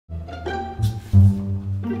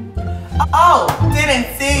Oh,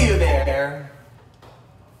 didn't see you there.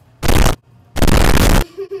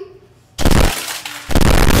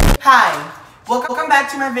 Hi, welcome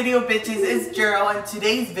back to my video, bitches. It's Jarol. In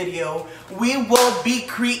today's video, we will be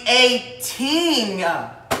creating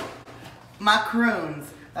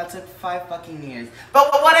macaroons. That took 5 fucking years.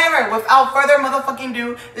 But whatever, without further motherfucking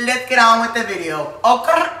ado, let's get on with the video.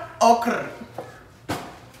 Okay.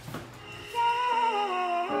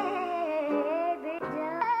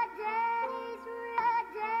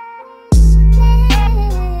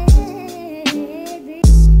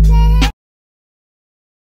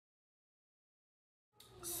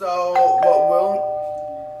 So,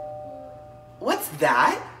 what's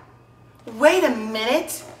that? Wait a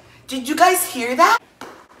minute. Did you guys hear that?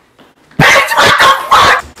 Bitch, what the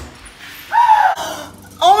fuck?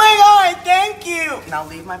 Oh my god, thank you. Now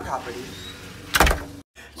leave my property.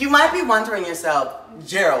 You might be wondering yourself,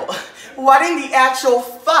 Jarol, what in the actual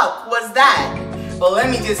fuck was that? Well, let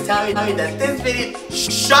me just tell you that this video,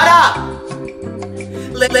 shut up!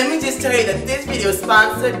 Let me just tell you that this video is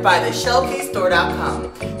sponsored by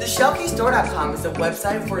theshellcasestore.com. Theshellcasestore.com is a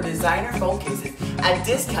website for designer phone cases at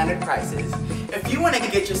discounted prices. If you want to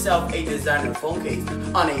get yourself a designer phone case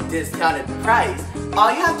on a discounted price,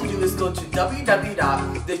 all you have to do is go to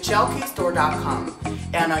www.theshellcasestore.com,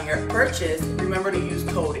 and on your purchase, remember to use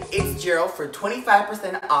code IT'sJarol for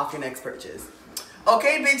 25% off your next purchase.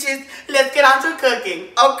 Okay, bitches, let's get on to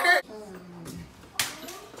cooking. Okay.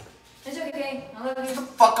 It's okay. I love you.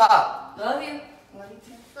 Fuck up. Love you.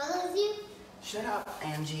 I love you. Shut up,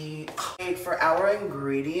 Angie. Wait, for our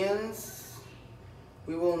ingredients,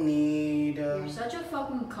 we will need. You're such a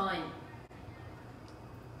fucking cunt.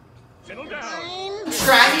 Settle down.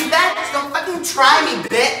 Try me, bitch. Don't fucking try me,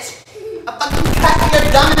 bitch. I'll fucking cut your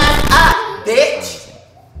dumb ass up, bitch.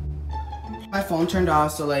 My phone turned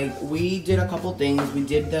off, so like we did a couple things. We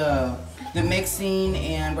did the mixing,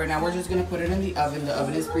 and right now we're just gonna put it in the oven. The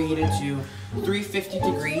oven is preheated to 350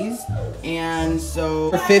 degrees, and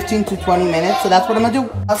so for 15 to 20 minutes. So that's what I'm gonna do.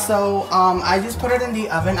 So I just put it in the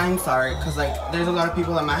oven. I'm sorry, cause like there's a lot of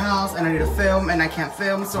people at my house, and I need to film, and I can't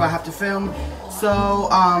film, so I have to film. So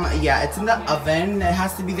yeah, it's in the oven. It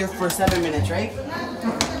has to be there for 7 minutes, right?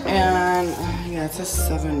 And yeah, it says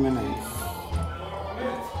 7 minutes.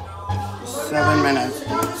 7 minutes.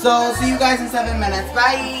 So see you guys in 7 minutes.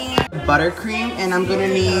 Bye. Buttercream, and I'm gonna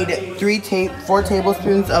need 4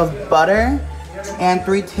 tablespoons of butter and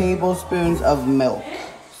 3 tablespoons of milk.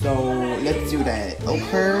 So let's do that.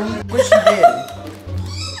 Okay. What she did?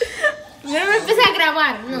 No me empecé a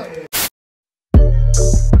grabar, no.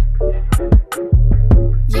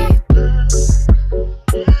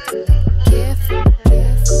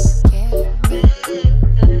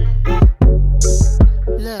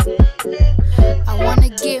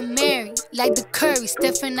 Like the Curry,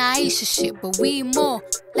 Steph and Aisha shit, but we more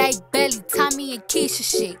like Belly, Tommy and Keisha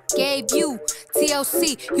shit. Gave you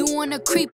TLC, you wanna creep.